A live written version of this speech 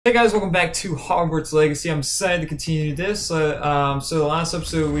Hey guys, welcome back to Hogwarts Legacy. I'm excited to continue this. So the last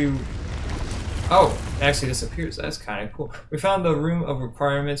episode it actually disappears. That's kind of cool. We found the room of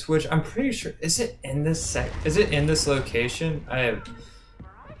requirements, which I'm pretty sure is it in this location?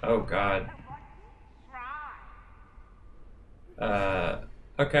 Oh god.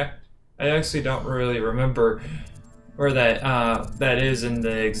 Okay. I actually don't really remember where that is in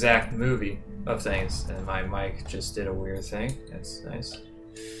the exact movie of things. And my mic just did a weird thing. That's nice.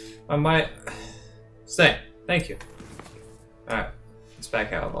 I might stay. Thank you. Alright, let's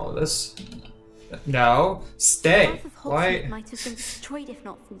back out of all of this. No, stay. Why? Might have been destroyed if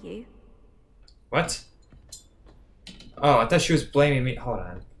not for you. What? Oh, I thought she was blaming me. Hold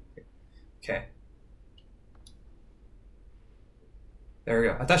on. Okay. There we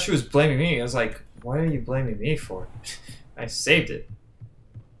go. I thought she was blaming me. I was like, what are you blaming me for? I saved it.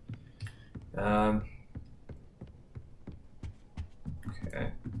 Okay.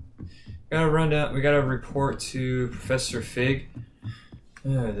 Gotta run down. We gotta report to Professor Fig.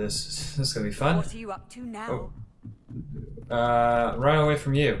 This is gonna be fun. What are you up to now? Run away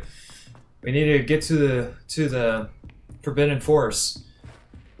from you. We need to get to the Forbidden Forest,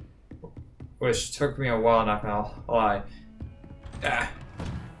 which took me a while. Not gonna lie.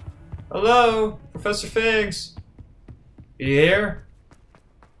 Hello, Professor Figs. You here?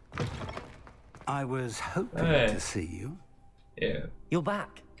 I was hoping to see you. Yeah. You're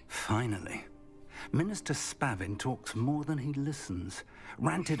back. Finally. Minister Spavin talks more than he listens.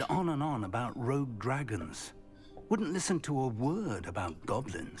 Ranted on and on about rogue dragons. Wouldn't listen to a word about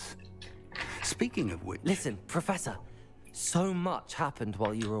goblins. Speaking of which... Listen, Professor. So much happened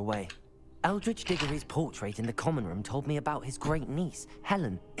while you were away. Eldridge Diggory's portrait in the common room told me about his great niece,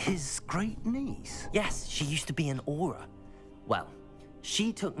 Helen. His great niece? Yes, she used to be an Auror. Well,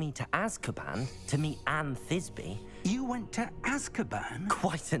 she took me to Azkaban to meet Anne Thisbe. You went to Azkaban?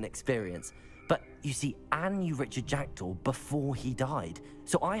 Quite an experience. But you see, Anne knew Richard Jackdaw before he died,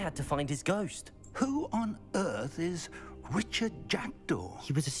 so I had to find his ghost. Who on earth is Richard Jackdaw?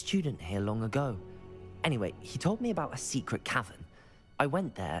 He was a student here long ago. Anyway, he told me about a secret cavern. I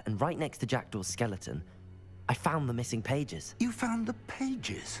went there, and right next to Jackdaw's skeleton, I found the missing pages. You found the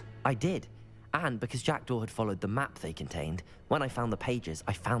pages? I did. And because Jackdaw had followed the map they contained, when I found the pages,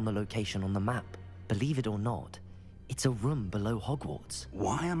 I found the location on the map. Believe it or not, it's a room below Hogwarts.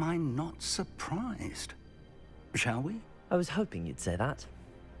 Why am I not surprised? Shall we? I was hoping you'd say that.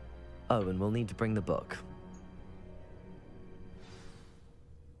 Oh, and we'll need to bring the book.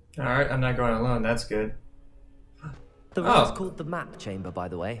 Alright, I'm not going alone. That's good. The room is called the Map Chamber, by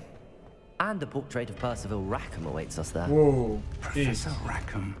the way. And a portrait of Percival Rackham awaits us there. Whoa, Professor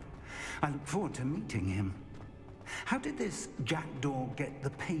Rackham. I look forward to meeting him. How did this Jackdaw get the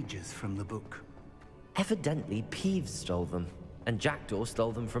pages from the book? Evidently, Peeves stole them, and Jackdaw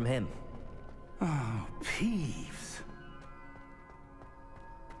stole them from him. Oh, Peeves.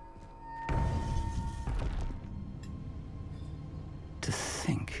 To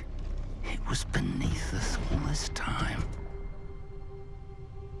think it was beneath us all this time.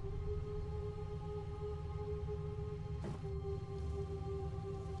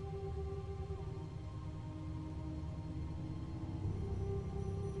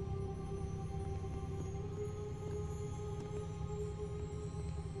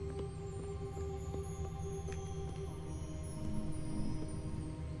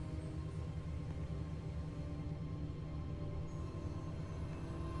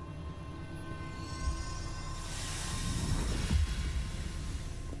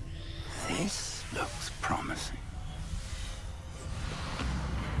 This looks promising.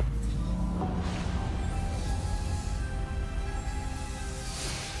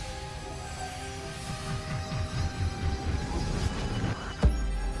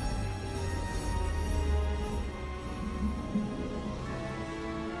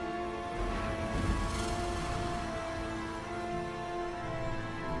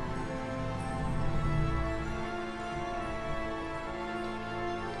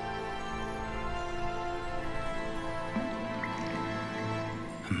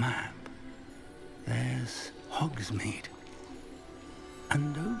 Map. There's Hogsmeade.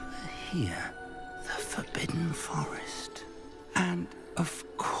 And over here, the Forbidden Forest. And, of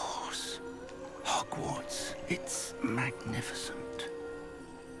course, Hogwarts. It's magnificent.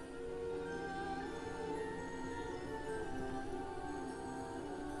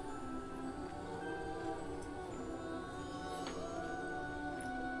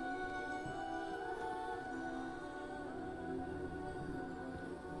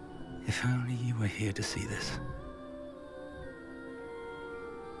 If only you were here to see this.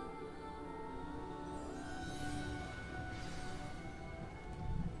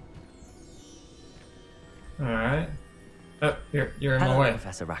 You're in Hello, my way.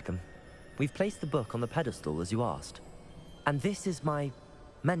 Professor Rackham. We've placed the book on the pedestal as you asked. And this is my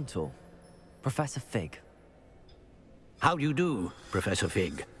mentor, Professor Fig. How do you do, Professor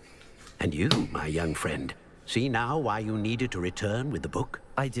Fig? And you, my young friend, see now why you needed to return with the book?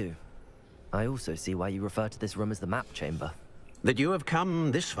 I do. I also see why you refer to this room as the map chamber. That you have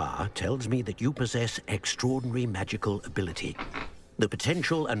come this far tells me that you possess extraordinary magical ability, the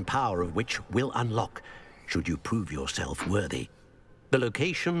potential and power of which will unlock should you prove yourself worthy. The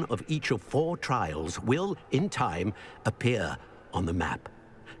location of each of 4 trials will, in time, appear on the map.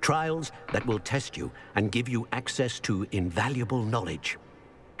 Trials that will test you and give you access to invaluable knowledge.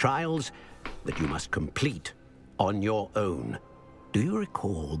 Trials that you must complete on your own. Do you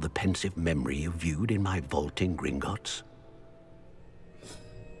recall the pensive memory you viewed in my vault in Gringotts?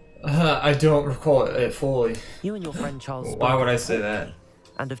 I don't recall it fully. You and your friend Charles Why would I spoke say of that?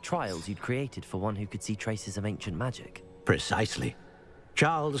 and of trials you'd created for one who could see traces of ancient magic. Precisely.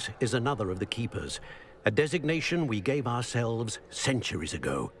 Charles is another of the Keepers, a designation we gave ourselves centuries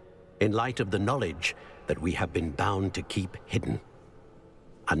ago, in light of the knowledge that we have been bound to keep hidden.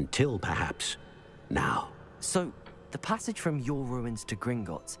 Until, perhaps, now. So, the passage from your ruins to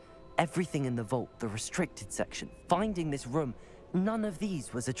Gringotts, everything in the vault, the restricted section, finding this room, none of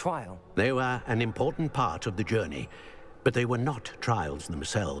these was a trial. They were an important part of the journey, but they were not trials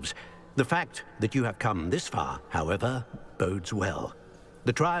themselves. The fact that you have come this far, however, bodes well.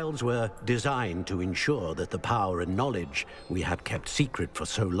 The trials were designed to ensure that the power and knowledge we have kept secret for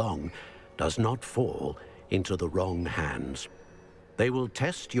so long does not fall into the wrong hands. They will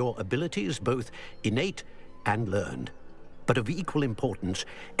test your abilities, both innate and learned. But of equal importance,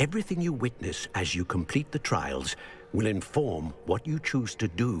 everything you witness as you complete the trials will inform what you choose to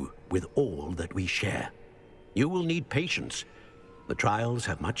do with all that we share. You will need patience. The trials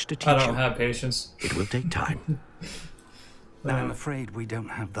have much to teach you. I don't have patience. It will take time. I'm afraid we don't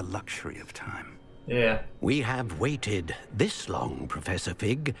have the luxury of time. Yeah. We have waited this long, Professor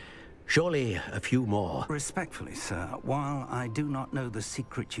Fig. Surely a few more. Respectfully, sir, while I do not know the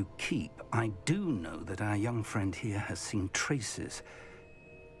secret you keep, I do know that our young friend here has seen traces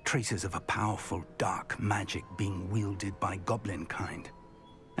of a powerful dark magic being wielded by goblin kind.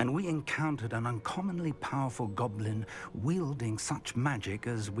 And we encountered an uncommonly powerful goblin wielding such magic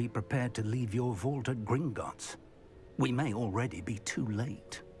as we prepared to leave your vault at Gringotts. We may already be too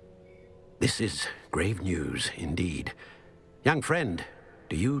late. This is grave news indeed. Young friend,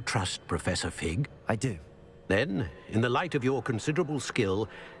 do you trust Professor Fig? I do. Then, in the light of your considerable skill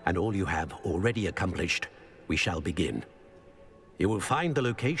and all you have already accomplished, we shall begin. You will find the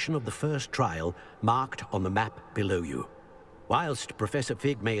location of the first trial marked on the map below you. Whilst Professor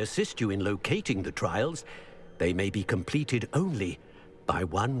Fig may assist you in locating the trials, they may be completed only by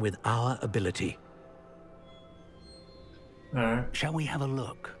one with our ability. Alright. Shall we have a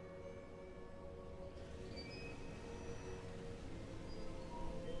look?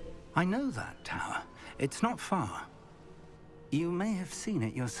 I know that tower. It's not far. You may have seen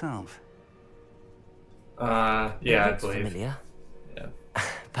it yourself. Yeah, It I looks believe. familiar. Yeah.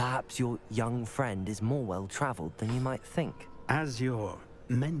 Perhaps your young friend is more well-traveled than you might think. As your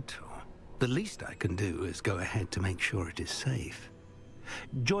mentor, the least I can do is go ahead to make sure it is safe.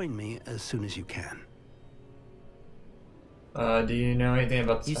 Join me as soon as you can. Do you know anything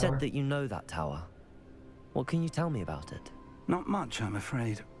about the You tower? said that you know that tower. What can you tell me about it? Not much, I'm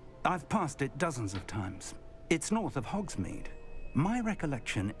afraid. I've passed it dozens of times. It's north of Hogsmeade. My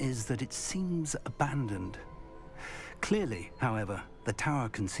recollection is that it seems abandoned. Clearly, however, the tower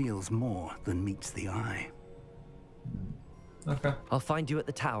conceals more than meets the eye. Okay. I'll find you at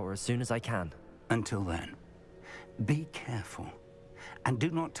the tower as soon as I can. Until then, be careful, and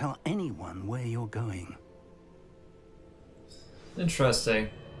do not tell anyone where you're going. Interesting.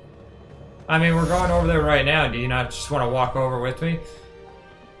 I mean, we're going over there right now. Do you not just want to walk over with me?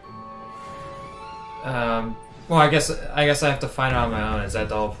 Well, I guess I have to find it on my own. Is that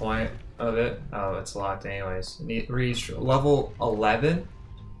the whole point of it? Oh, it's locked anyways. Need reach level 11?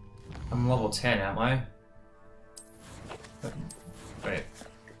 I'm level 10, am I? Wait.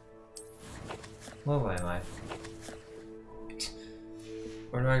 What level am I?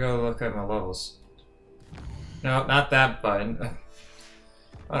 Where do I go look at my levels? No, not that button.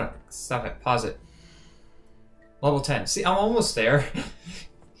 Oh, stop it. Pause it. Level 10. See, I'm almost there.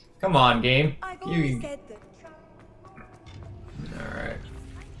 Come on, game. Alright.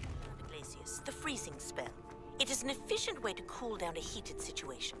 Glacius, the freezing spell. It is an efficient way to cool down a heated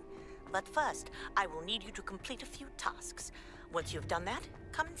situation. But first, I will need you to complete a few tasks. Once you've done that,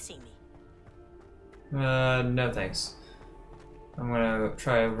 come and see me. No thanks. I'm gonna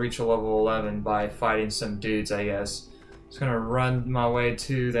try to reach a level 11 by fighting some dudes, I guess. Just gonna run my way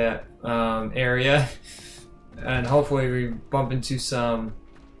to that area, and hopefully we bump into some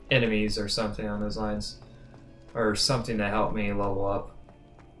enemies or something on those lines, or something to help me level up.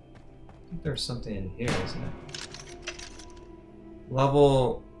 I think there's something in here, isn't it?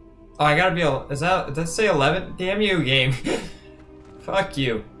 Level. Oh, I gotta be a. Is that? Does that say 11? Damn you, game. Fuck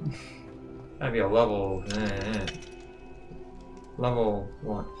you. Gotta be a level. Level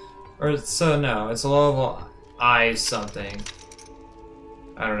 1. Or so no, it's a level I something.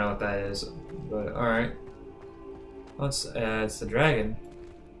 I don't know what that is, but alright. It's the dragon.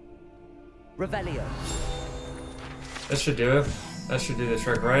 Revelio. That should do it. That should do the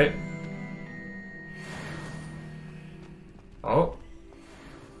trick, right? Oh.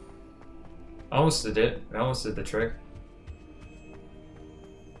 Almost did it. I almost did the trick.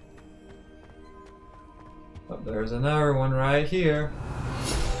 Oh, there's another one right here.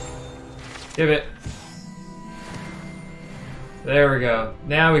 Give it. There we go.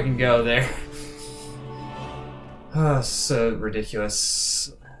 Now we can go there. Oh, so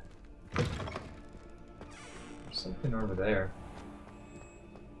ridiculous. Something over there.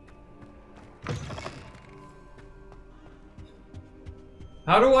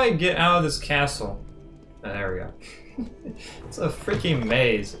 How do I get out of this castle? Oh, there we go. It's a freaking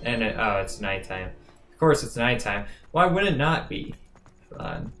maze, and oh, it's nighttime. Of course, it's nighttime. Why would it not be?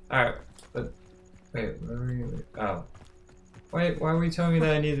 Fun. All right, but wait, where are we? Oh, wait, why were you telling me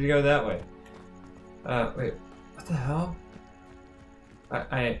that I needed to go that way? Wait, what the hell?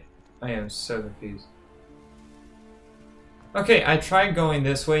 I am so confused. Okay, I tried going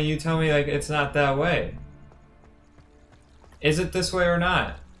this way. You tell me like it's not that way. Is it this way or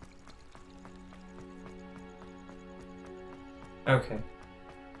not? Okay.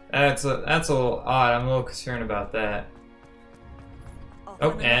 That's a little odd. I'm a little concerned about that.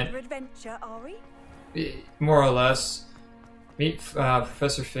 Oh, and adventure, are we? more or less, meet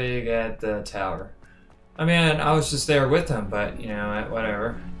Professor Fig at the tower. I mean, I was just there with him, but you know,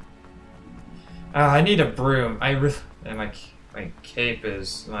 whatever. I need a broom. And my cape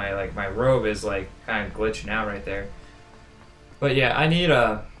is my robe is like kind of glitching out right there. But yeah, I need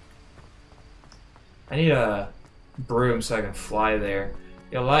a broom so I can fly there.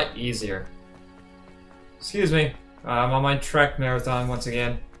 Be a lot easier. Excuse me, I'm on my trek marathon once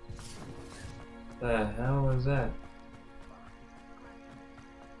again. The hell was that?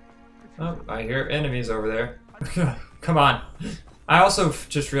 Oh, I hear enemies over there. Come on. I also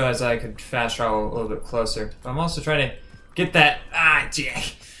just realized I could fast travel a little bit closer. I'm also trying to get that.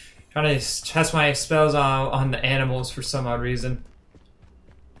 Trying to test my spells on the animals for some odd reason.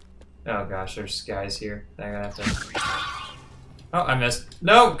 Oh gosh, there's guys here. I gotta have to. Oh, I missed.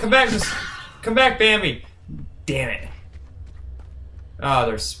 No, come back, come back, Bambi. Damn it. Oh,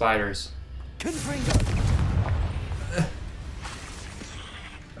 there's spiders.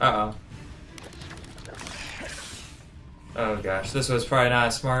 Uh-oh. Oh gosh, this was probably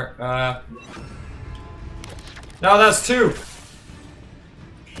not smart. No, that's two.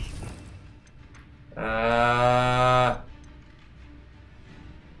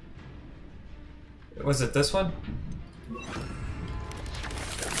 Was it this one?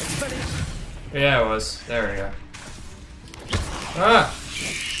 Yeah, it was. There we go. Ah!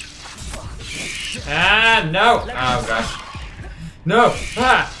 Ah, no! Oh gosh. No!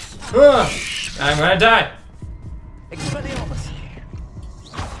 Ah! I'm gonna die!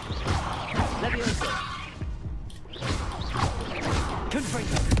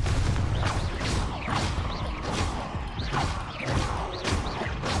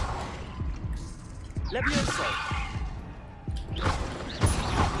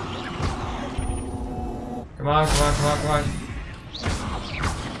 Come on, come on, come on, come on.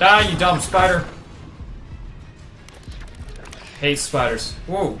 Die, you dumb spider. Hate spiders.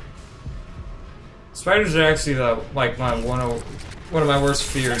 Whoa. Spiders are actually one of my worst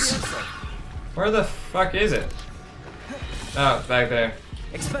fears. Where the fuck is it? Oh, back there.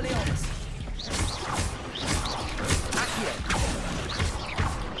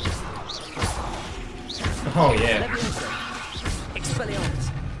 Oh yeah.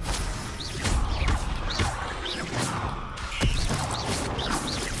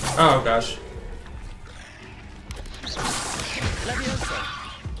 Oh gosh.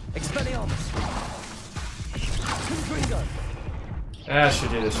 That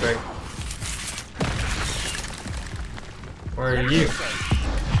should do this trick. Where are you?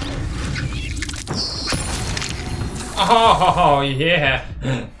 Oh yeah.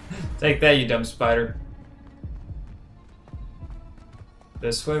 Take that, you dumb spider.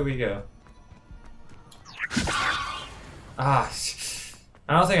 This way we go. Ah,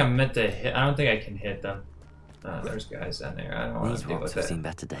 I don't think I'm meant to hit. I don't think I can hit them. There's guys down there. I don't want These to deal rocks with have that. seen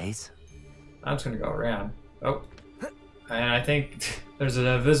better days. I'm just gonna go around. Oh. And I think there's an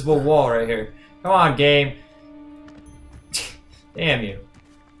invisible wall right here. Come on, game. Damn you.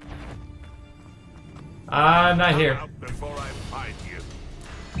 I'm not here. Before I find you.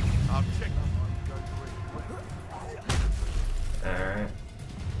 I'll check. Alright.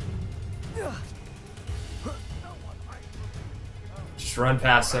 Just run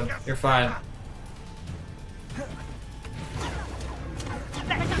past him. You're fine.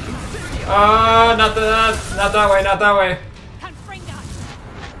 Not that way, not that way.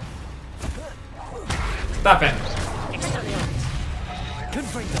 Stop it.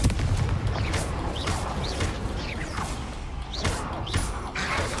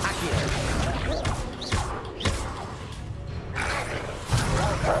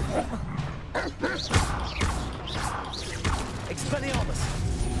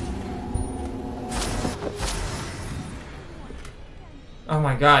 Oh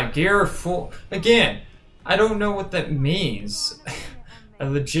my god, gear full again. I don't know what that means. I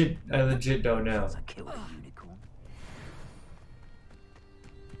legit don't know.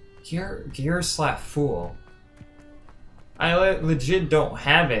 Gear slap full. I legit don't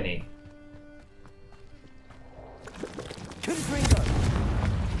have any.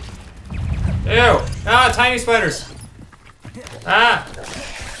 Ew! Ah, tiny spiders! Ah!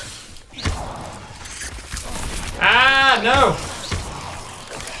 Ah, no!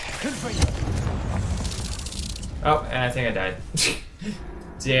 Oh, and I think I died.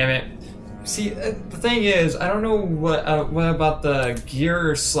 Damn it. See, the thing is, I don't know what about the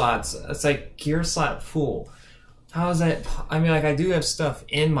gear slots. It's like gear slot full. How is that? I mean, like, I do have stuff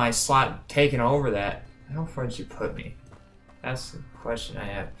in my slot taking over that. How far did you put me? That's the question I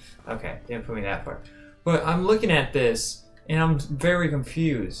have. Okay, didn't put me that far. But I'm looking at this, and I'm very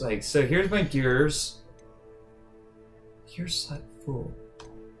confused. Like, so here's my gears. Gear slot full.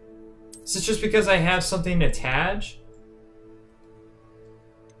 Is it just because I have something attached?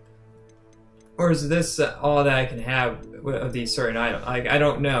 Or is this all that I can have of these certain items? Like, I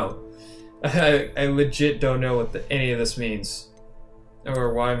don't know. I legit don't know what any of this means.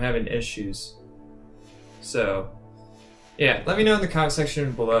 Or why I'm having issues. So, yeah, let me know in the comment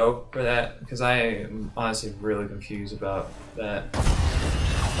section below for that, because I am honestly really confused about that.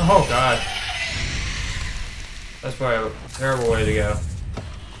 Oh god. That's probably a terrible way to go.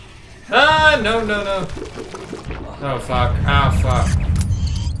 Ah, no, no, no. Oh, fuck. Oh, fuck.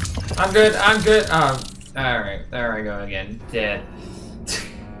 I'm good, I'm good. Oh, alright. There I go again. Dead.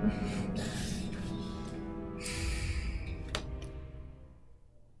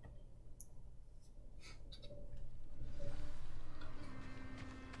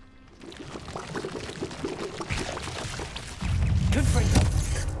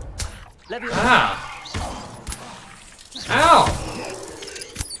 Ah! Ow!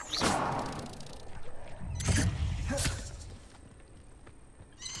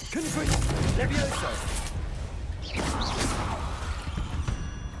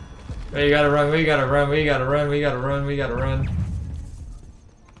 We gotta run, we gotta run, we gotta run, we gotta run, we gotta run.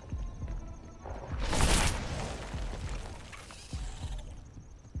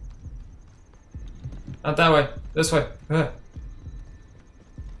 Not that way, this way.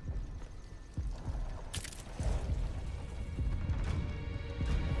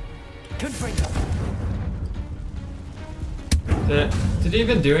 Did he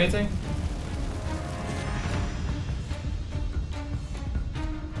even do anything?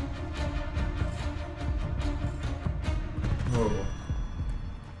 Whoa.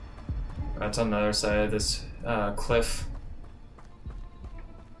 That's on the other side of this cliff.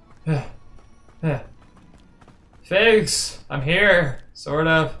 Figs! I'm here! Sort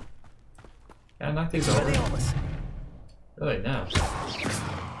of. Can I knock these over? Really? No.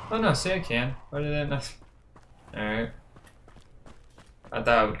 Oh no, see I can. Why did I not? Alright. I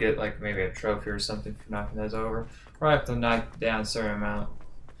thought I would get like maybe a trophy or something for knocking those over. Or I have to knock down a certain amount.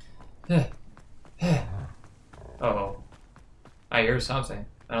 Oh. I hear something.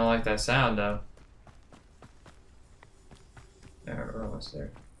 I don't like that sound though. There, we're almost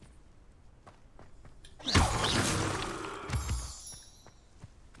there.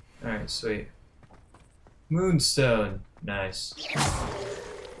 Alright, sweet. Moonstone. Nice.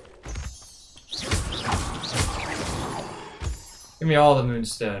 Give me all the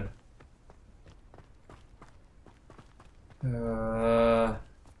moonstone.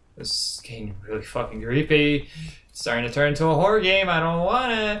 This is getting really fucking creepy. It's starting to turn into a horror game. I don't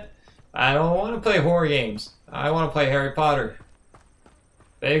want it. I don't want to play horror games. I want to play Harry Potter.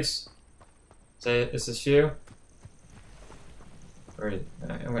 Biggs? Is this you? Or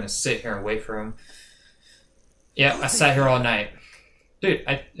I'm gonna sit here and wait for him. Yeah, I sat here all night. Dude,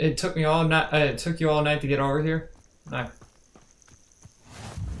 it took me all night. It took you all night to get over here. No.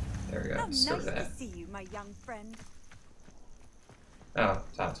 There we go. How Let's nice go to that. to see you, my young friend. Oh,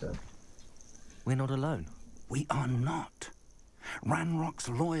 talk to him. We're not alone. We are not. Ranrock's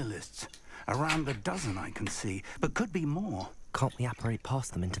loyalists. Around a dozen I can see, but could be more. Can't we apparate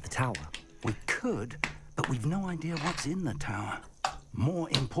past them into the tower? We could, but we've no idea what's in the tower. More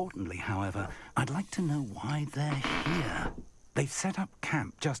importantly, however, I'd like to know why they're here. They've set up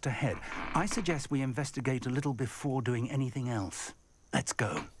camp just ahead. I suggest we investigate a little before doing anything else. Let's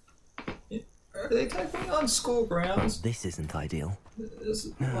go. Are they technically on school grounds? This isn't ideal. No, it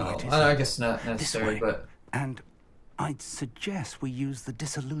isn't. I guess not necessarily, This way. but... And I'd suggest we use the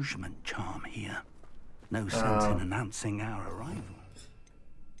disillusionment charm here. No sense in announcing our arrival.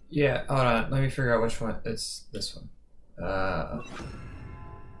 Yeah, hold on. Let me figure out which one. It's this one. No,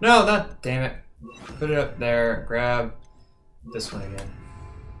 not. Damn it. Put it up there. Grab this one again.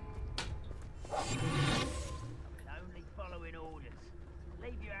 Only following orders.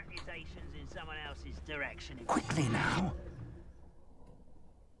 Leave your accusations in someone else's direction. Quickly now.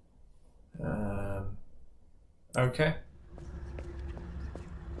 Okay.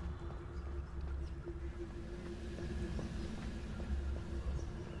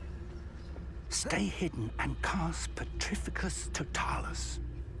 Stay hidden and cast Petrificus Totalis.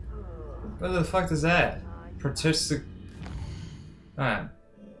 What the fuck is that? Partic... No,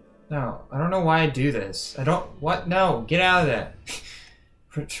 I don't know why I do this. I don't... What? No, get out of that.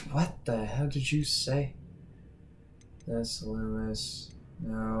 What the hell did you say? That's Lewis.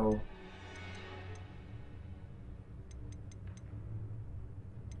 No.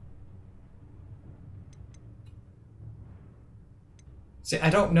 See, I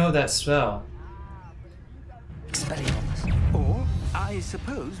don't know that spell. Or, I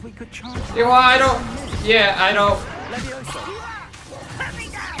suppose we could charge... Yeah, well, I don't... Yeah, I don't...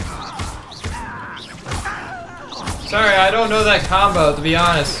 Sorry, I don't know that combo, to be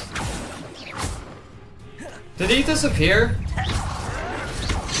honest. Did he disappear?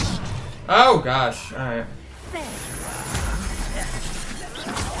 Oh, gosh. Alright.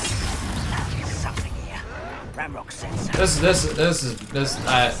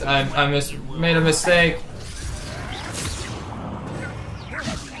 I made a mistake.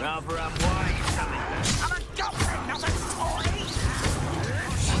 Rather unwise. I'm a goblin, not a toy.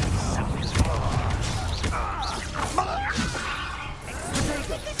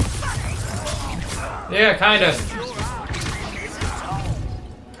 Yeah, kind of.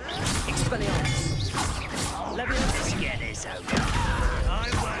 Get this over.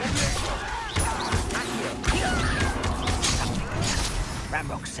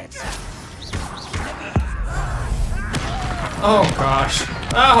 Ramrock said so. Oh gosh.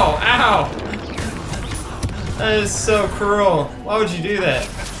 Ow, ow. That is so cruel. Why would you do that?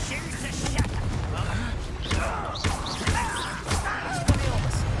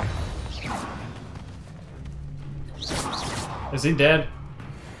 Is he dead?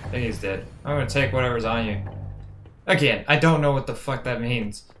 I think he's dead. I'm gonna take whatever's on you. Again, I don't know what the fuck that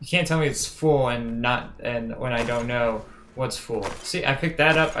means. You can't tell me it's full and not, and when I don't know what's full. See, I picked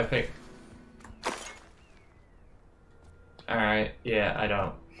that up. I picked. Alright, yeah, I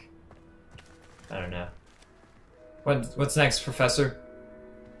don't know. What's next, Professor?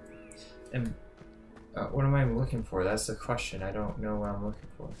 And what am I looking for? That's the question. I don't know what I'm looking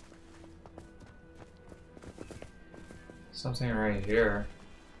for. Something right here.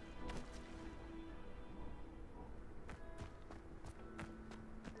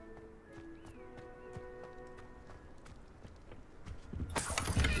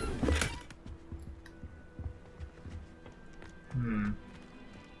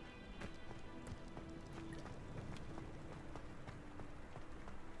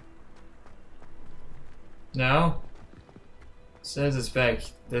 No? It says it's back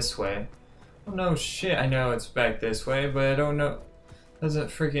this way. Oh no shit, I know it's back this way, but I don't know. Doesn't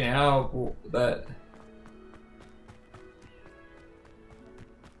freaking help that.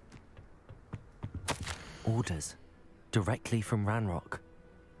 Orders. Directly from Ranrock.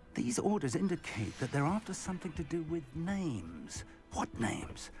 These orders indicate that they're after something to do with names. What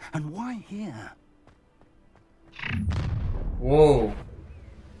names? And why here? Whoa.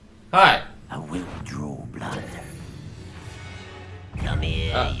 Hi. I will draw blood. Come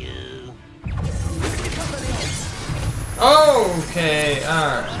here, you. Okay,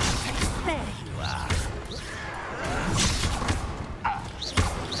 alright. There you are.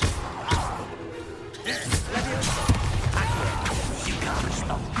 You can't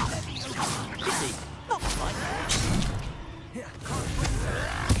stop.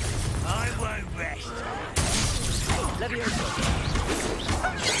 I won't rest.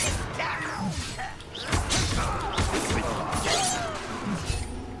 Alright.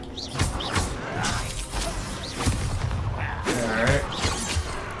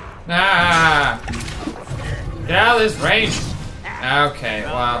 Ah! Get out of this range! Okay,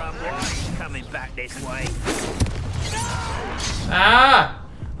 wow. Coming back this way. Ah!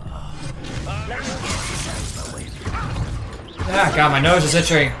 Ah, God, my nose is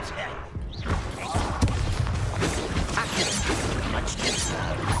itching.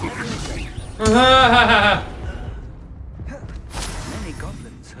 Many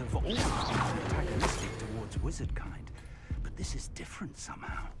goblins have always been antagonistic towards wizard kind, but this is different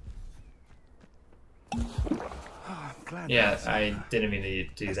somehow. Oh, I'm glad Yeah, I didn't mean to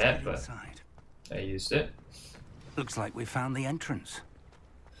do that, but inside. I used it. Looks like we found the entrance.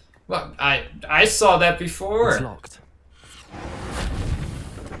 Well, I saw that before. It's locked.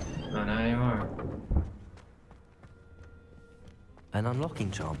 No, not anymore. An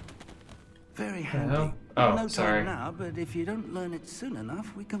unlocking charm. Very handy. hell? Oh, no sorry. time now, but if you don't learn it soon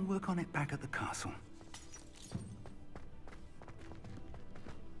enough, we can work on it back at the castle.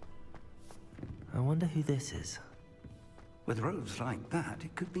 I wonder who this is. With robes like that,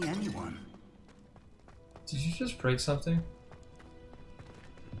 it could be anyone. Did you just break something?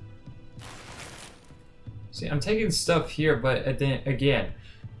 See, I'm taking stuff here, but again,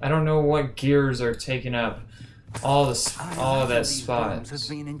 I don't know what gears are taking up all of that These rooms spot. have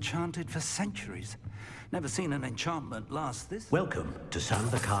been enchanted for centuries. Never seen an enchantment last this. Welcome to San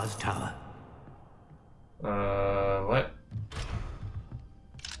Bakar's Tower. What?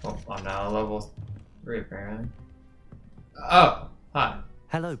 Oh, I'm now level 3 apparently. Oh, hi.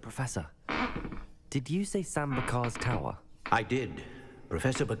 Hello, Professor. Did you say San Bakar's Tower? I did.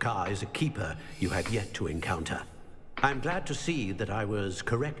 Professor Bakar is a keeper you have yet to encounter. I'm glad to see that I was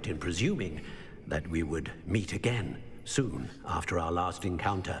correct in presuming that we would meet again soon after our last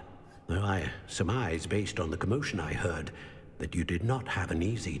encounter. Though I surmise, based on the commotion I heard, that you did not have an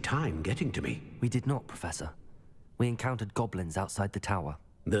easy time getting to me. We did not, Professor. We encountered goblins outside the tower.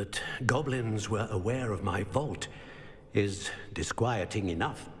 That goblins were aware of my vault is disquieting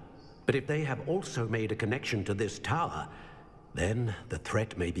enough. But if they have also made a connection to this tower, then the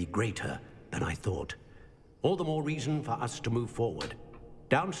threat may be greater than I thought. All the more reason for us to move forward.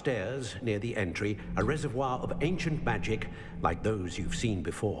 Downstairs, near the entry, a reservoir of ancient magic, like those you've seen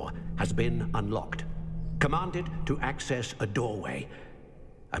before, has been unlocked. Commanded to access a doorway.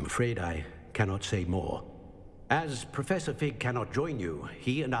 I'm afraid I cannot say more. As Professor Fig cannot join you,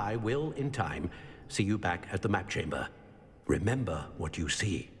 he and I will, in time, see you back at the map chamber. Remember what you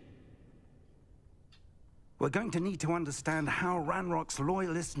see. We're going to need to understand how Ranrock's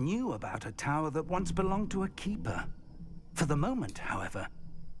loyalists knew about a tower that once belonged to a keeper. For the moment, however,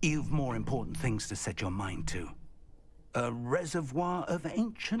 you've more important things to set your mind to. A reservoir of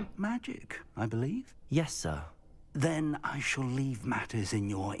ancient magic, I believe? Yes, sir. Then I shall leave matters in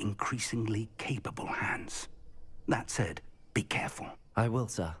your increasingly capable hands. That said, be careful. I will,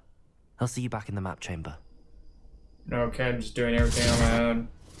 sir. I'll see you back in the map chamber. Okay, I'm just doing everything on my own.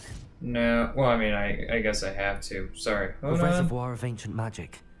 No, well, I mean, I guess I have to. Sorry. A Hold on. reservoir of ancient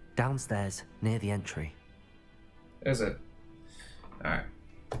magic. Downstairs, near the entry. Is it? Alright.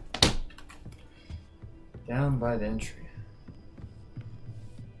 Down by the entry.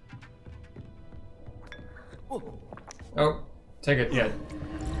 Oh, take it, yeah.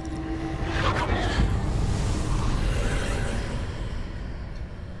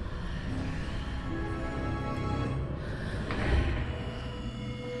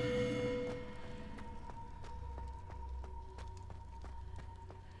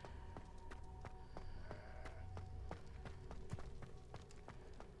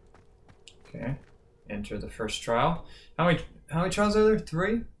 Okay, enter the first trial. How many trials are there?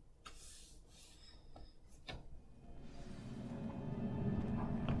 3?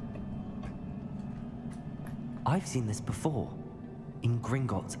 I've seen this before. In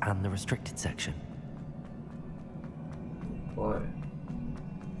Gringotts and the restricted section. Boy.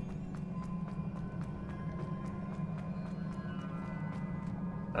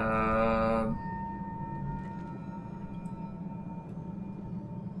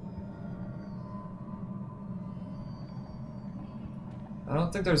 I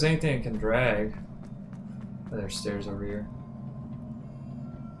don't think there's anything it can drag. Oh, there's stairs over here.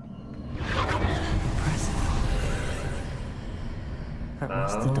 That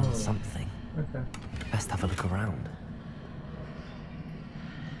must have done Oh. something. Okay. Best have a look around.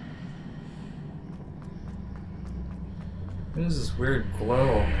 What is this weird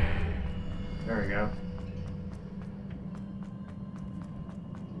glow? There we go.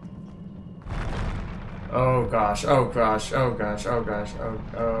 Oh gosh, oh gosh, oh gosh, oh gosh,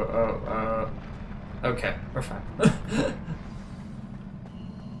 okay, we're fine.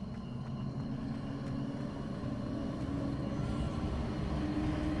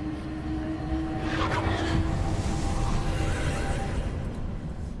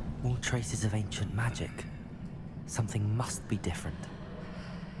 More traces of ancient magic. Something must be different.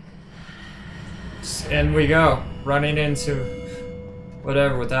 And we go, running into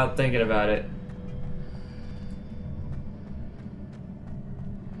whatever without thinking about it.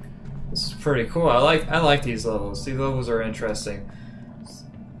 This is pretty cool. I like these levels. These levels are interesting.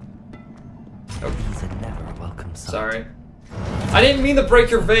 Oh. These are never a welcome sight. Sorry. I didn't mean to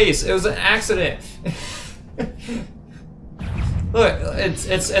break your vase. It was an accident. Look,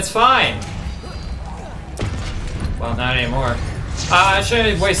 it's fine. Well, not anymore. I should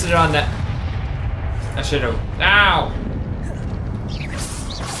have wasted it on that. I should have. Ow!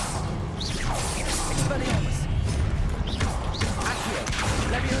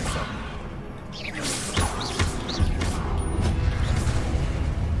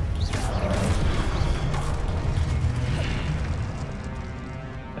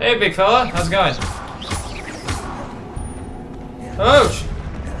 Hey, big fella, how's it going? Ouch!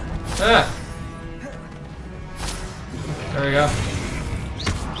 Ah. There we go.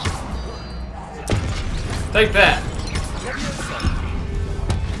 Take that.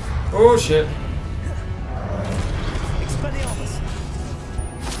 Oh shit.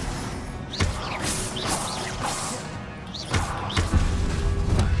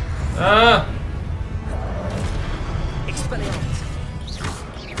 Ah.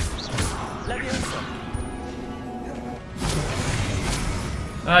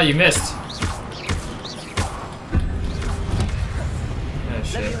 Ah, you missed. Oh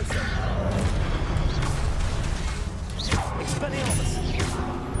shit.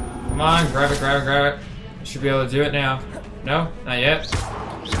 Come on, grab it, grab it, grab it. I should be able to do it now. No? Not yet.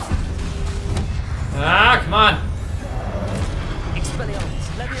 Ah, come on.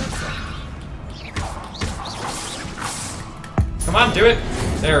 Come on, do it.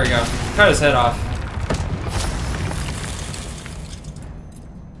 There we go. Cut his head off.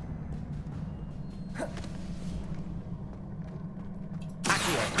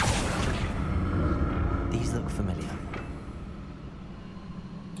 These look familiar.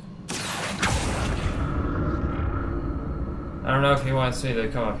 I don't know if he wants me to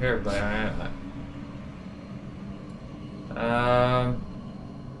come up here, but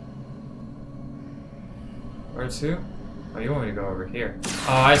where to? Oh, you want me to go over here?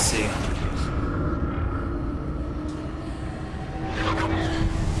 Oh, I see.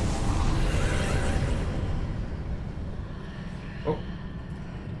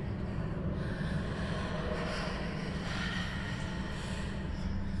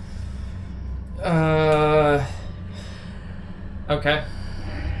 Oh. Okay.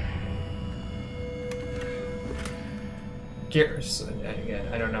 Gears again.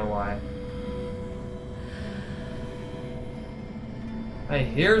 I don't know why. I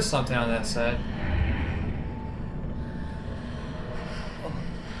hear something on that side.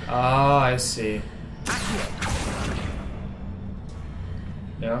 Oh, I see.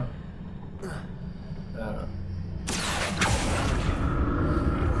 No?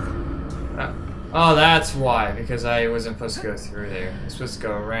 Oh, that's why. Because I wasn't supposed to go through there. I was supposed to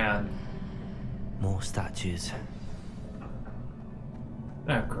go around. More statues.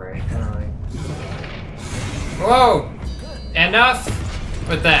 Oh, great. Alright. Whoa! Enough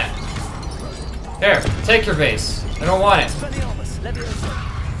with that. Here, take your base. I don't want it.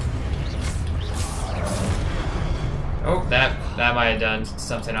 Oh, that might have done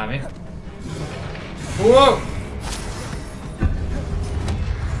something on me. Whoa!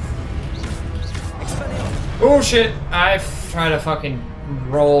 Oh shit! I tried to fucking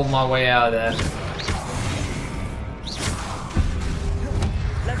roll my way out of that.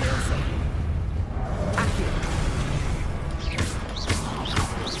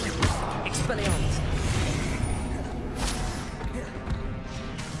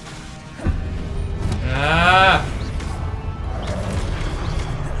 Ah!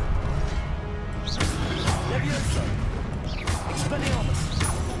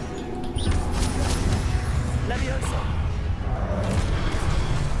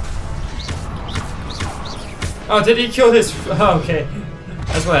 Oh, did he kill his... Oh, okay.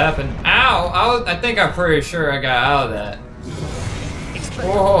 That's what happened. Ow! I think I'm pretty sure I got out of that.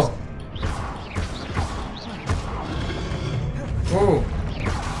 Whoa! Ooh.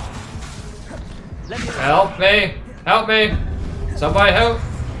 Help me! Help me! Somebody help!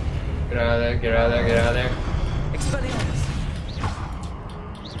 Get out of there, get out of there, get out of there.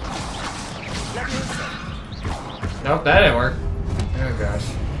 Nope, that didn't work. Oh gosh.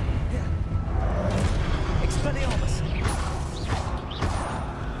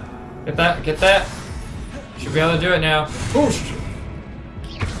 Get that, get that. Should be able to do it now. Whoosh!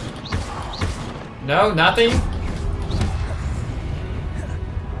 No, nothing?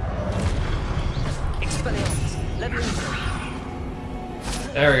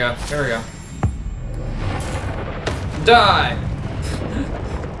 There we go, there we go. Die!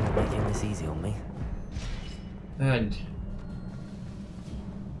 Making this easy on me. And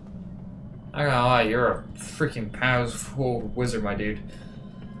I gotta lie, you're a freaking powerful wizard, my dude.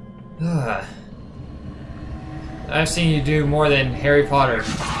 Ugh. I've seen you do more than Harry Potter.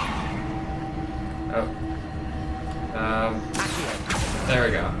 Oh. There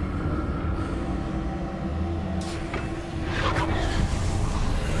we go.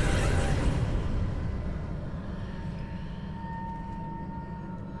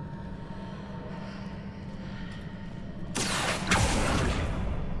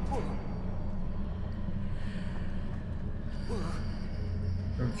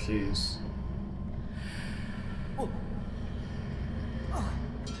 Confused.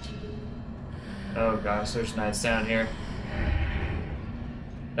 Oh gosh, there's knights down here.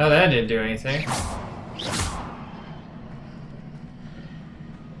 No, that didn't do anything.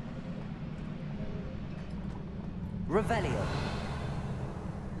 Revelio.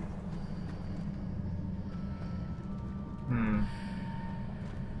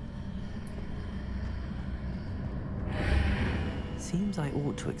 Seems I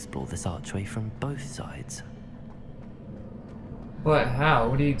ought to explore this archway from both sides. What? How?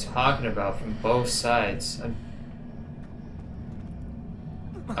 What are you talking about from both sides?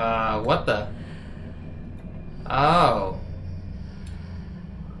 What the? Oh.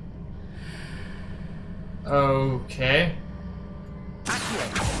 Okay.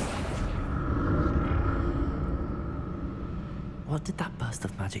 What did that burst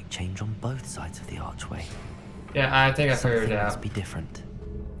of magic change on both sides of the archway? Yeah, I think I figured it Something out. must be different.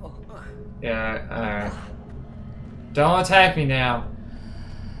 Yeah, alright. Don't attack me now.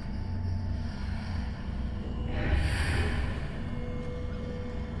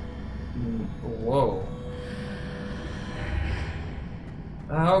 Whoa.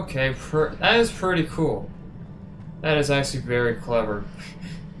 Okay, that is pretty cool. That is actually very clever.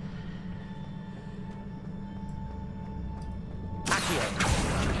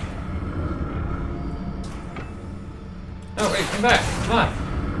 Oh wait, come back. Come on.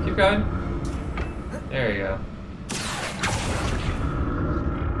 Keep going. There you go.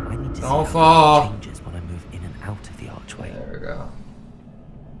 I need to Don't see fall. how it changes when I move in and out of the archway. There we go.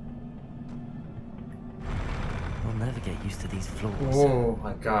 I'll never get used to these floors. Oh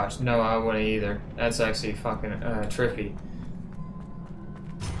my gosh, no, I wouldn't either. That's actually fucking trippy.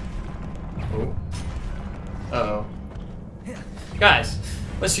 Oh. Uh-oh. Guys,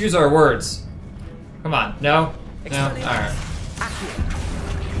 let's use our words. Come on, no? No? Alright.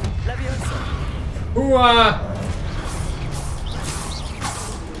 Ooh,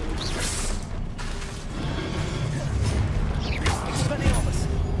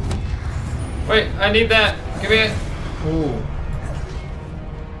 wait, I need that. Give me it. Ooh.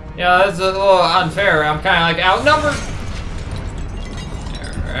 Yeah, that's a little unfair. I'm kind of like outnumbered.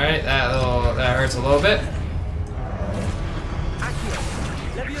 Alright, that hurts a little bit.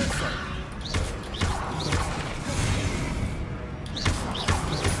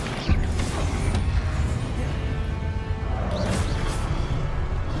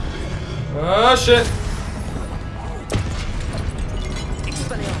 Oh shit.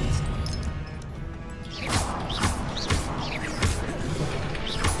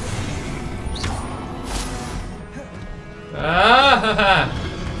 Ah!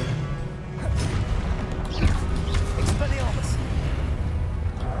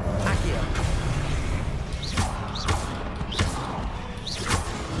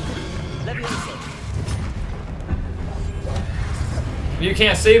 You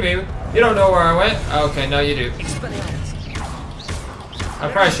can't see me. You don't know where I went. Okay, no, you do. I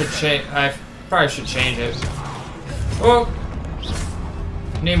probably should change. I probably should change it. Oh,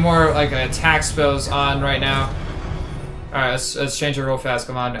 need more like attack spells on right now. All right, let's change it real fast.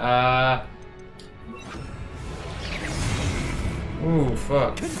 Come on. Ooh,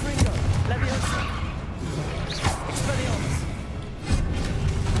 fuck.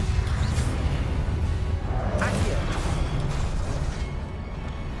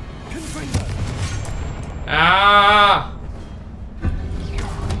 Ah!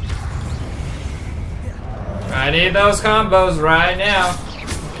 I need those combos right now.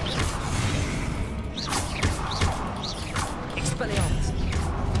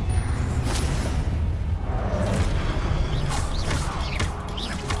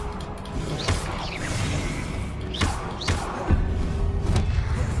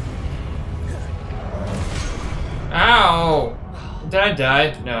 I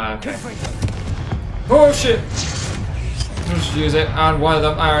die? No, okay. Oh shit! Just use it on one of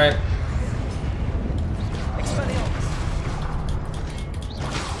them. Alright.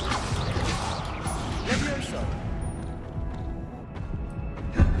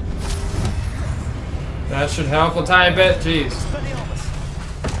 That should help a tiny bit. Jeez.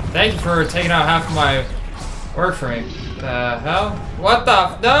 Thank you for taking out half of my work for me. The hell? What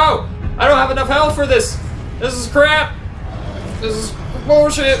the? No! I don't have enough health for this! This is crap! This is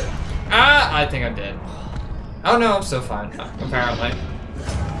bullshit! Ah! I think I'm dead. Oh no, I'm still fine. Apparently.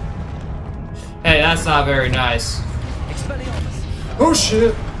 Hey, that's not very nice. Oh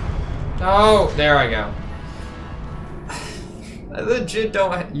shit! Oh, there I go. I legit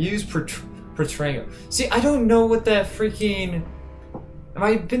don't use portrayal. See, I don't know what that freaking... Have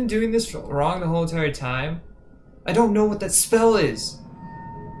I been doing this wrong the whole entire time? I don't know what that spell is.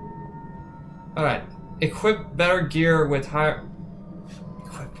 Alright. Equip better gear with higher...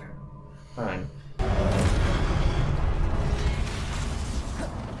 Equip better. Alright.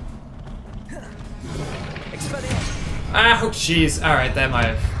 Ah, oh jeez. Alright, that might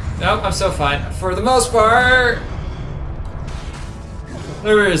have... Nope, I'm still fine. For the most part...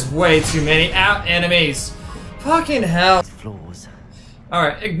 There is way too many out enemies. Fucking hell. Flaws.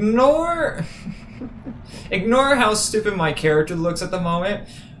 Alright, ignore... ignore how stupid my character looks at the moment.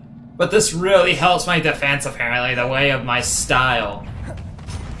 But this really helps my defense, apparently, the way of my style.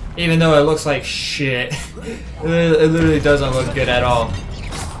 Even though it looks like shit. It literally doesn't look good at all.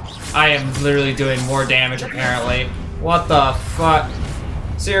 I am literally doing more damage, apparently. What the fuck?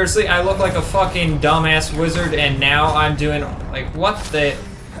 Seriously, I look like a fucking dumbass wizard, and now I'm doing... Like, what the...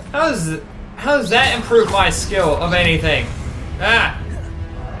 How does that improve my skill of anything? Ah!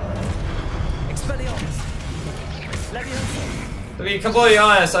 To be completely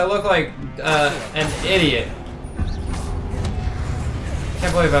honest, I look like an idiot.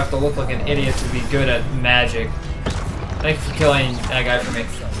 Can't believe I have to look like an idiot to be good at magic. Thank you for killing that guy for me.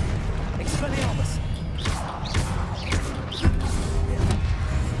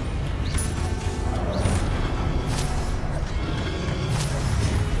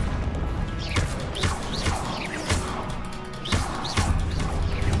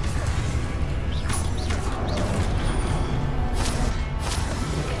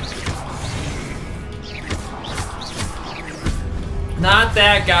 Not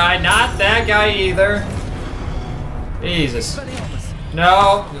that guy either. Jesus.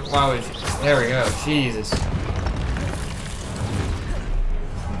 No, why would you? There we go, Jesus.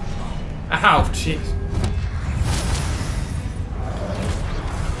 Ow, jeez.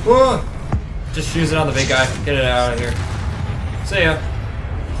 Whoa. Just use it on the big guy, get it out of here. See ya.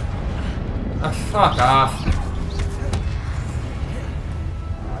 Oh, fuck off.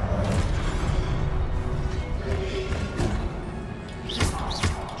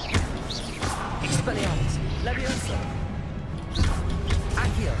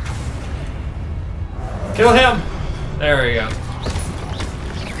 Kill him! There we go.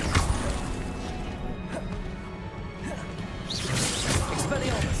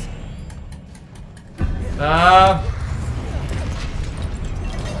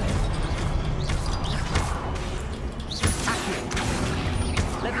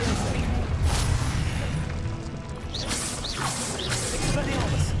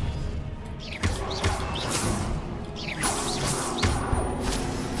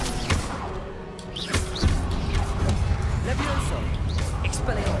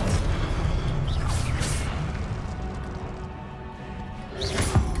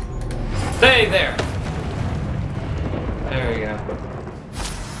 Stay there! There we go.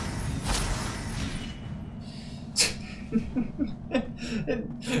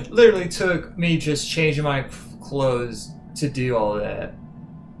 It literally took me just changing my clothes to do all that.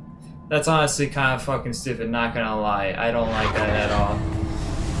 That's honestly kind of fucking stupid, not gonna lie. I don't like that at all.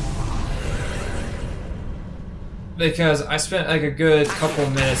 Because I spent like a good couple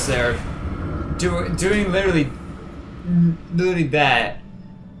minutes there doing literally that.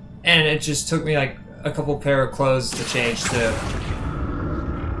 And it just took me like a couple pair of clothes to change to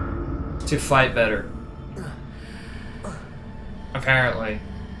fight better. Apparently.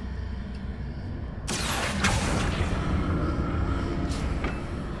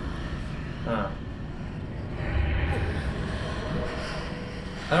 Huh.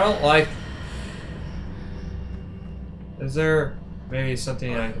 I don't like... Is there maybe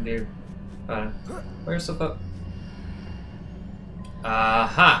something I can do? Wear yourself up.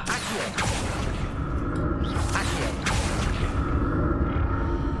 Aha!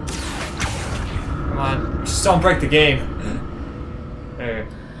 Come on, just don't break the game. There.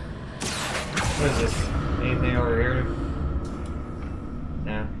 What is this? Anything over here?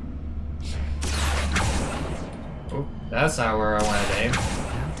 That's not where I wanted to aim. I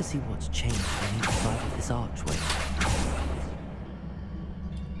have to see what's changed on each side of this archway.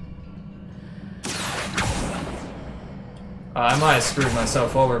 I might have screwed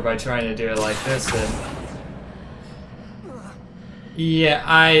myself over by trying to do it like this then. Yeah,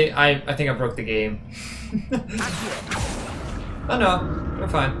 I think I broke the game. Oh no, we're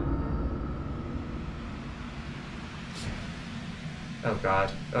fine. Oh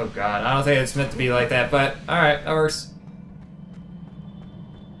god, oh god. I don't think it's meant to be like that, but alright, that works.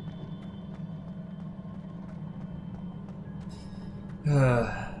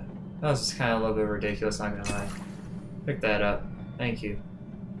 That was kind of a little bit ridiculous, not gonna lie. Pick that up. Thank you.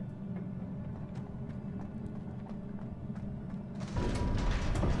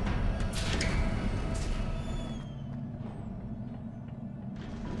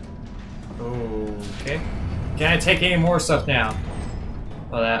 Okay. Can I take any more stuff now?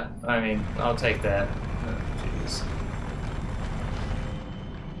 Well, that, I mean, I'll take that. Oh, jeez.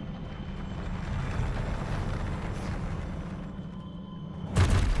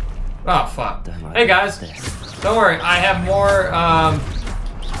 Oh, fuck. Hey, guys. Don't worry, I have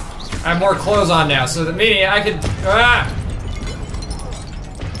more clothes on now, so the meaning I could,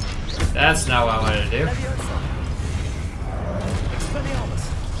 That's not what I wanted to do.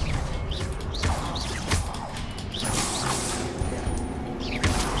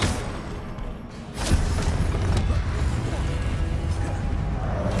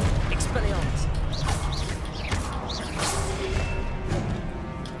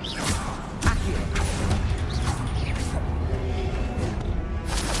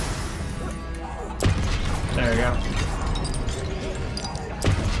 There we go.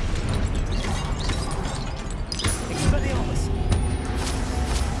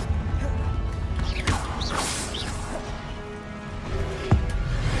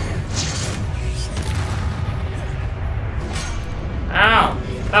 Ow!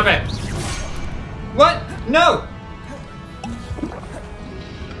 Stop it! What? No!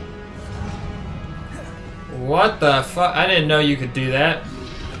 What the fuck? I didn't know you could do that.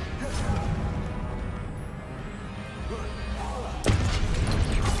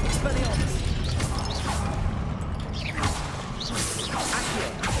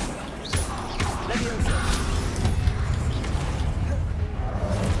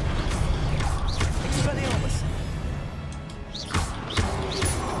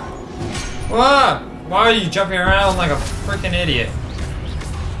 Whoa! Why are you jumping around like a freaking idiot?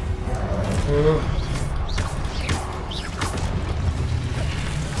 Ooh.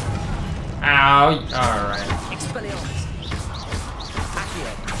 Ow! Alright.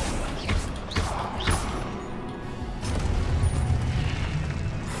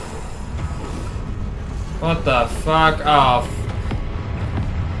 What the fuck? Oh.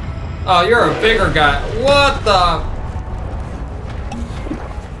 Oh, you're a bigger guy. What the?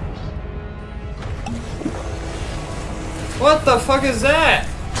 What the fuck is that?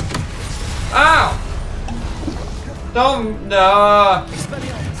 Ow! Don't, no.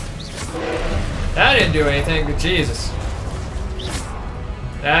 That didn't do anything, but Jesus.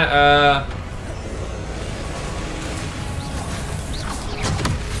 That,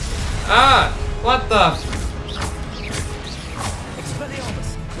 what the?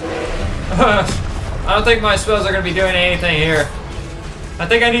 I don't think my spells are gonna be doing anything here. I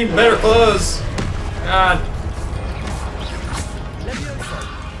think I need better clothes. God.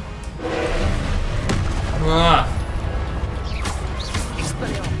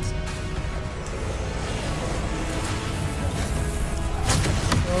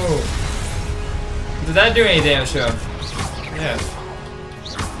 Oh. Did that do any damage to him? Yeah.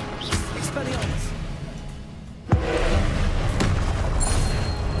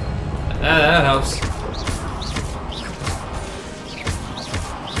 That helps.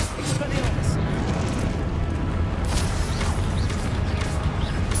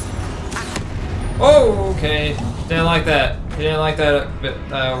 Oh, okay. Didn't like that. He didn't like that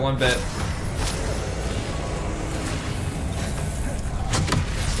one bit.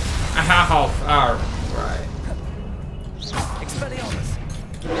 Ow! Alright.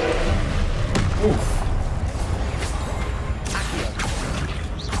 Oof.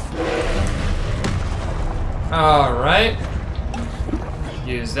 Alright.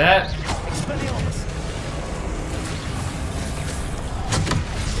 Use that.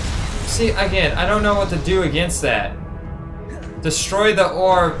 See, again, I don't know what to do against that. Destroy the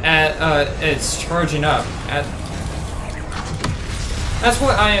orb at it's charging up. That's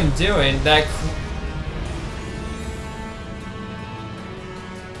what I am doing. That.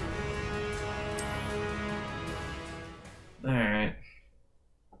 Alright.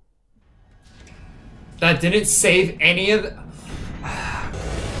 that didn't save any of the...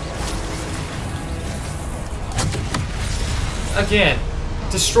 Again,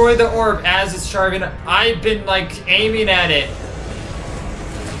 destroy the orb as it's charging. I've been like aiming at it.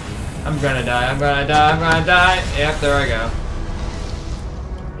 I'm gonna die, I'm gonna die, I'm gonna die. Yep, there I go.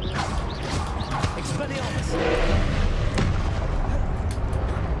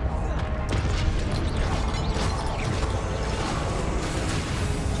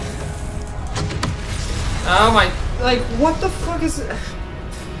 Oh my, like, what the fuck is it?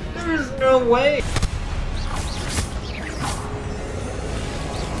 There is no way.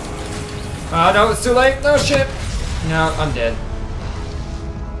 Oh no, it's too late. No shit. No, I'm dead.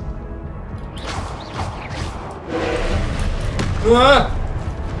 Ah!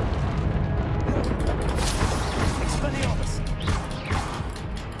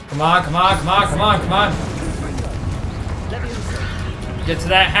 Come on, come on, come on, come on, come on. Get to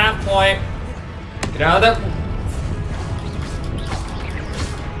that half point. Get out of that.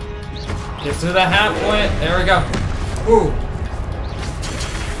 Get to the half point. There we go. Ooh.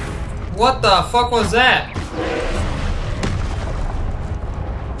 What the fuck was that?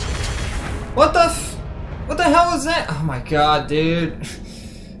 What the hell was that? Oh my god, dude.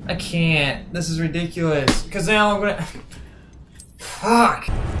 I can't. This is ridiculous. Cause now I'm gonna... Fuck.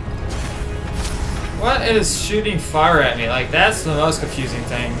 What is shooting fire at me? Like, that's the most confusing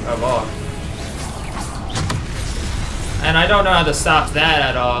thing of all. And I don't know how to stop that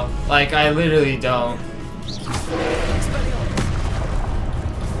at all. Like, I literally don't.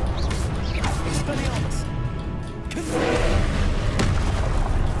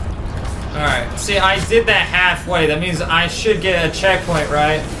 Alright, see, I did that halfway. That means I should get a checkpoint,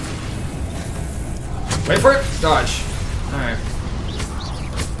 right? Wait for it. Dodge. Alright.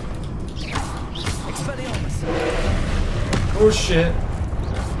 Oh shit.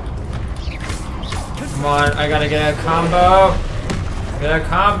 Come on, I gotta get a combo. Get a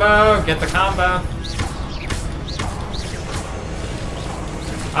combo. Get the combo.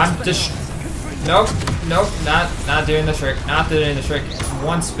 I'm just... Nope. Nope. Not doing the trick. Not doing the trick.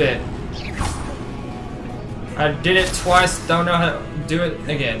 One spit. I did it twice. Don't know how to do it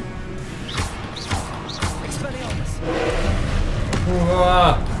again.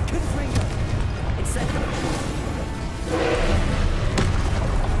 Whoa.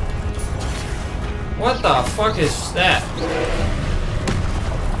 What the fuck is that?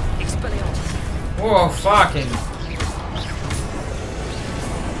 Whoa, fucking.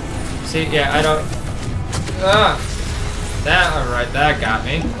 See, yeah, I don't. That, alright, that got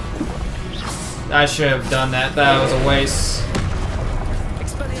me. I should have done that. That was a waste.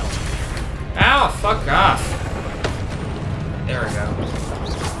 Ow, fuck off. There we go.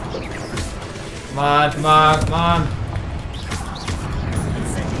 Come on, come on, come on.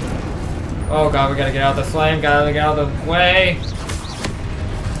 Oh god, we gotta get out of the flame, gotta get out of the way.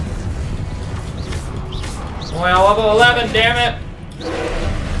 Well, level 11, damn it!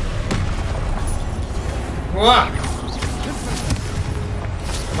 What?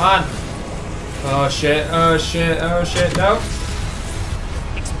 Come on. Oh shit, oh shit, oh shit, no.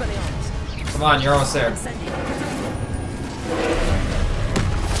 Come on, you're almost there.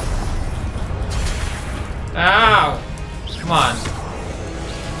 Ow! Come on.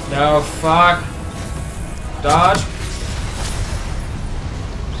 No, fuck. Dodge.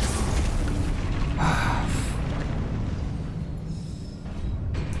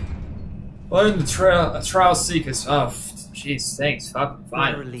 Learn the trial seekers. Oh, jeez, thanks. Fuck,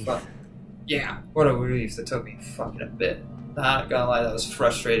 fine. What a relief. Fuck. Yeah, what a relief. That took me fucking a bit. Not gonna lie, that was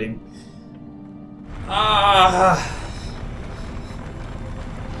frustrating. Ah.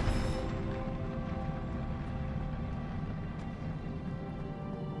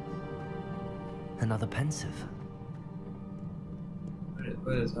 Another pensive.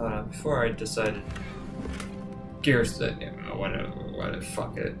 What is, hold on, before I decided. Gears that, you know, whatever,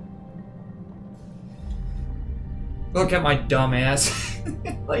 fuck it. Look at my dumb ass.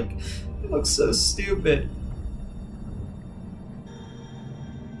 Like, it looks so stupid.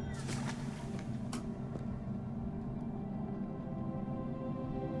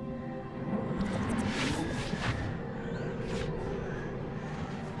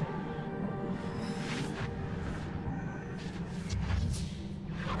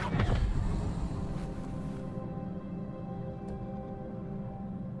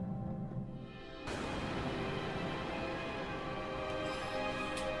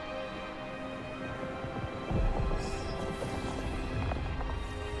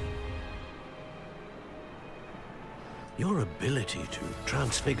 Your ability to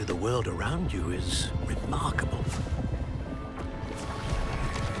transfigure the world around you is remarkable.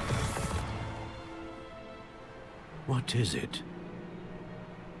 What is it?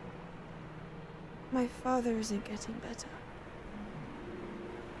 My father isn't getting better.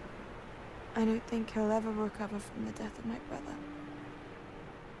 I don't think he'll ever recover from the death of my brother.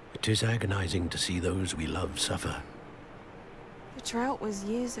 It is agonizing to see those we love suffer. The drought was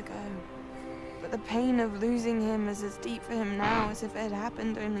years ago, but the pain of losing him is as deep for him now as if it had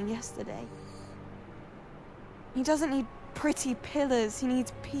happened only yesterday. He doesn't need pretty pillars, he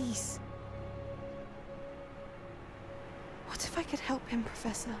needs peace. What if I could help him,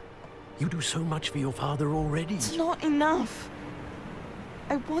 Professor? You do so much for your father already. It's not enough.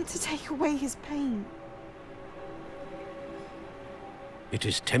 I want to take away his pain. It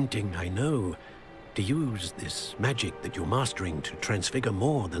is tempting, I know, to use this magic that you're mastering to transfigure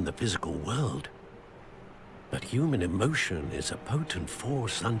more than the physical world. But human emotion is a potent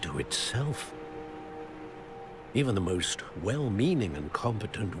force unto itself. Even the most well-meaning and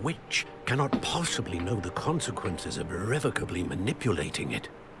competent witch cannot possibly know the consequences of irrevocably manipulating it.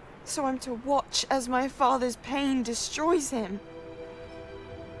 So I'm to watch as my father's pain destroys him.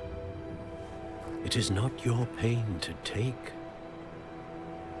 It is not your pain to take.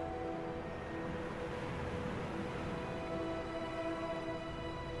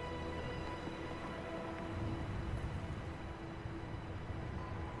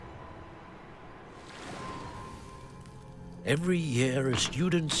 Every year, a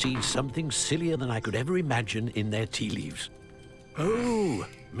student sees something sillier than I could ever imagine in their tea leaves. Oh,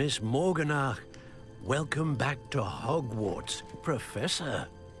 Miss Morganach, welcome back to Hogwarts, Professor.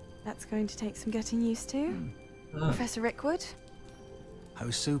 That's going to take some getting used to. Professor Rickwood? I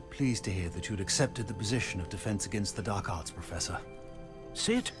was so pleased to hear that you'd accepted the position of Defense Against the Dark Arts, Professor.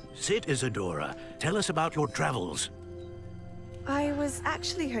 Sit, Isadora. Tell us about your travels. I was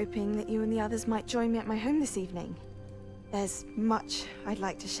actually hoping that you and the others might join me at my home this evening. There's much I'd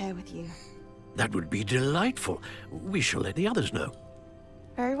like to share with you. That would be delightful. We shall let the others know.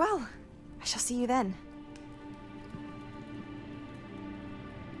 Very well. I shall see you then.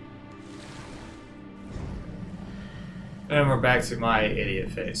 And we're back to my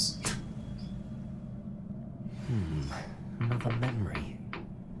idiot face. Another memory.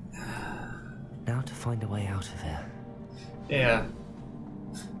 Now to find a way out of here. Yeah.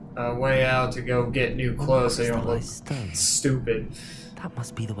 A way out to go get new clothes so you don't look stupid. That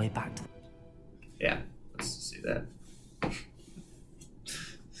must be the way back to... Yeah, let's see that.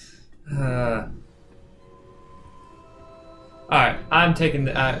 Alright, I'm taking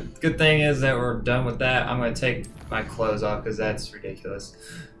the... good thing is that we're done with that. I'm going to take my clothes off because that's ridiculous.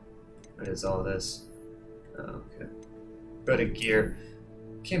 What is all this? Oh, okay. Go to gear.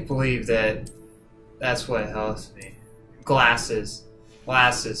 Can't believe that that's what helps me. Glasses.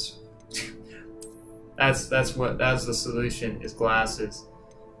 Glasses. that's the solution, is glasses.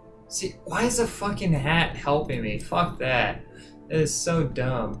 See, why is a fucking hat helping me? Fuck that. It is so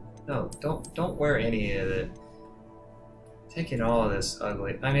dumb. No, don't wear any of it. Taking all of this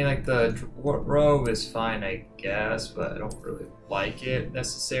ugly. I mean, like, the robe is fine, I guess, but I don't really like it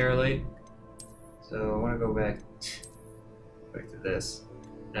necessarily. So I want to go back to this.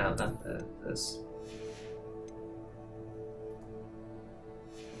 No, not that. This.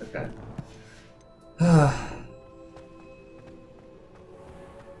 Okay.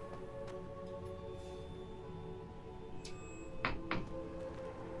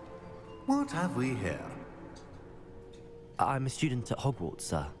 What have we here? I'm a student at Hogwarts,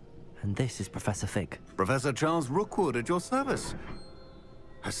 sir. And this is Professor Fig. Professor Charles Rookwood at your service.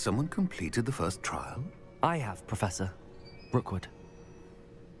 Has someone completed the first trial? I have, Professor Rookwood.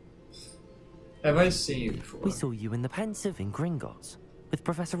 Have I seen you before? We saw you in the Pensive in Gringotts with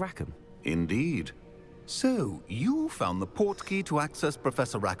Professor Rackham. Indeed. So, you found the portkey to access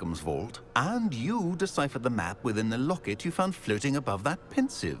Professor Rackham's vault, and you deciphered the map within the locket you found floating above that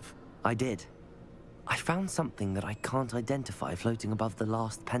Pensive. I did. I found something that I can't identify floating above the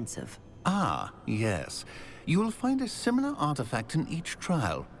last Pensive. Ah, yes. You will find a similar artifact in each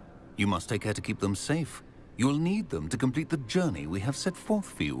trial. You must take care to keep them safe. You will need them to complete the journey we have set forth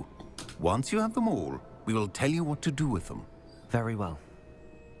for you. Once you have them all, we will tell you what to do with them. Very well.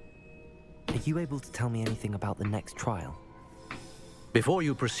 Are you able to tell me anything about the next trial? Before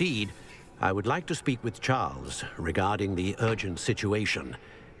you proceed, I would like to speak with Charles regarding the urgent situation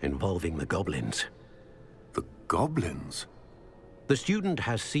involving the goblins. The goblins? The student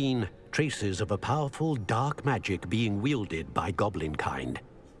has seen traces of a powerful dark magic being wielded by goblin kind.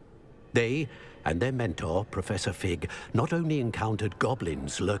 They and their mentor, Professor Fig, not only encountered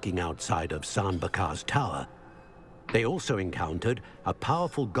goblins lurking outside of San Bakar's tower, they also encountered a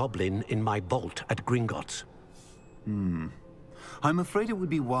powerful goblin in my vault at Gringotts. I'm afraid it would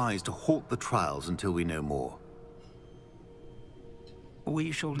be wise to halt the trials until we know more.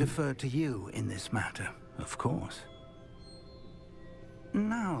 We shall defer to you in this matter, of course.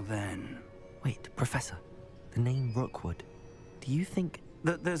 Now then... Wait, Professor. The name Rookwood. Do you think...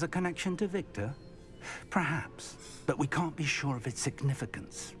 that there's a connection to Victor? Perhaps, but we can't be sure of its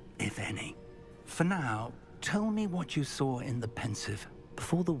significance, if any. For now, tell me what you saw in the Pensive.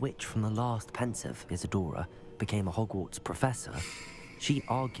 Before the witch from the last Pensive, Isadora, became a Hogwarts professor, she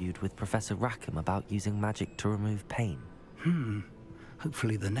argued with Professor Rackham about using magic to remove pain.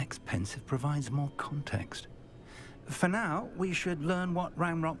 Hopefully the next Pensive provides more context. For now, we should learn what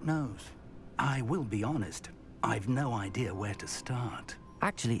Ranrock knows. I will be honest, I've no idea where to start.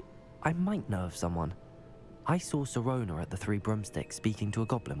 Actually, I might know of someone. I saw Sirona at the Three Broomsticks speaking to a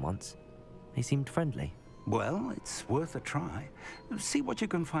goblin once. They seemed friendly. Well, it's worth a try. See what you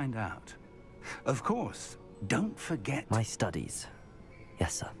can find out. Of course, don't forget... my studies.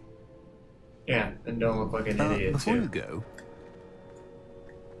 Yes, sir. Yeah, and don't look like an idiot, before too. you go...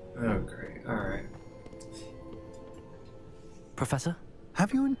 Oh, great. Alright. Professor?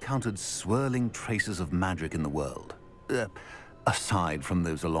 Have you encountered swirling traces of magic in the world? Aside from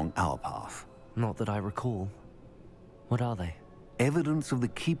those along our path? Not that I recall. What are they? Evidence of the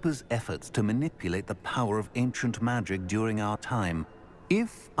Keeper's efforts to manipulate the power of ancient magic during our time.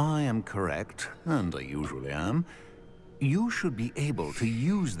 If I am correct, and I usually am, you should be able to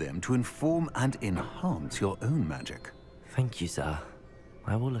use them to inform and enhance your own magic. Thank you, sir.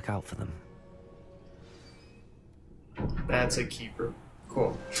 I will look out for them. That's a keeper.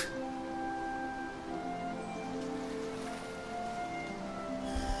 Cool.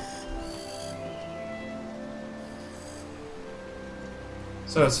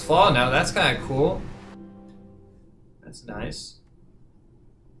 So it's fall now, that's kind of cool. That's nice.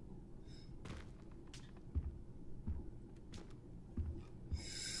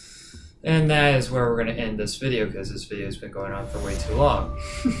 And that is where we're going to end this video, because this video has been going on for way too long.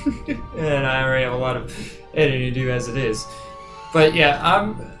 And I already have a lot of editing to do as it is. But yeah,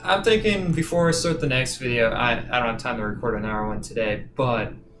 I'm thinking before I start the next video, I don't have time to record an hour one today,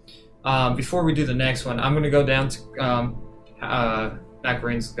 but before we do the next one, I'm going to go down to not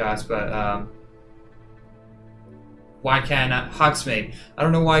Greenscotts, but Hogsmeade. I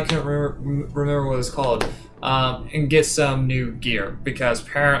don't know why I can't remember what it's called. And get some new gear, because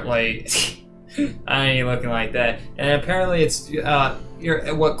apparently I ain't looking like that. And apparently it's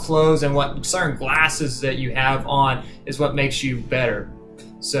what clothes and what certain glasses that you have on is what makes you better.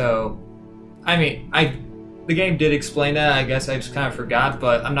 So, I mean, the game did explain that. I guess I just kind of forgot,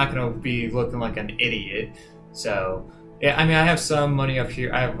 but I'm not going to be looking like an idiot. So, yeah, I mean, I have some money up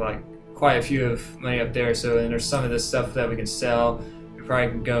here. I have like quite a few of money up there. So, and there's some of this stuff that we can sell. We probably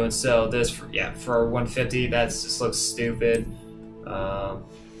can go and sell this for for 150. That just looks stupid. Don't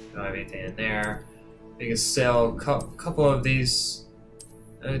have anything in there. We can sell a couple of these.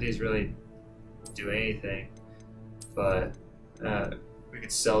 None of these really do anything, but we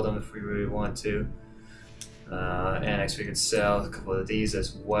could sell them if we really want to. And we could sell a couple of these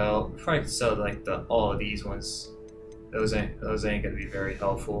as well. We probably could sell like all of these ones. Those ain't gonna be very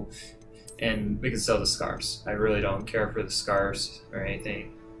helpful. And we can sell the scarves. I really don't care for the scarves or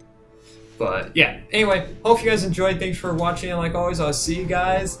anything. But yeah, anyway, hope you guys enjoyed. Thanks for watching, and like always, I'll see you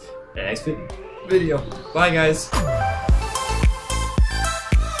guys in the next video. Bye, guys.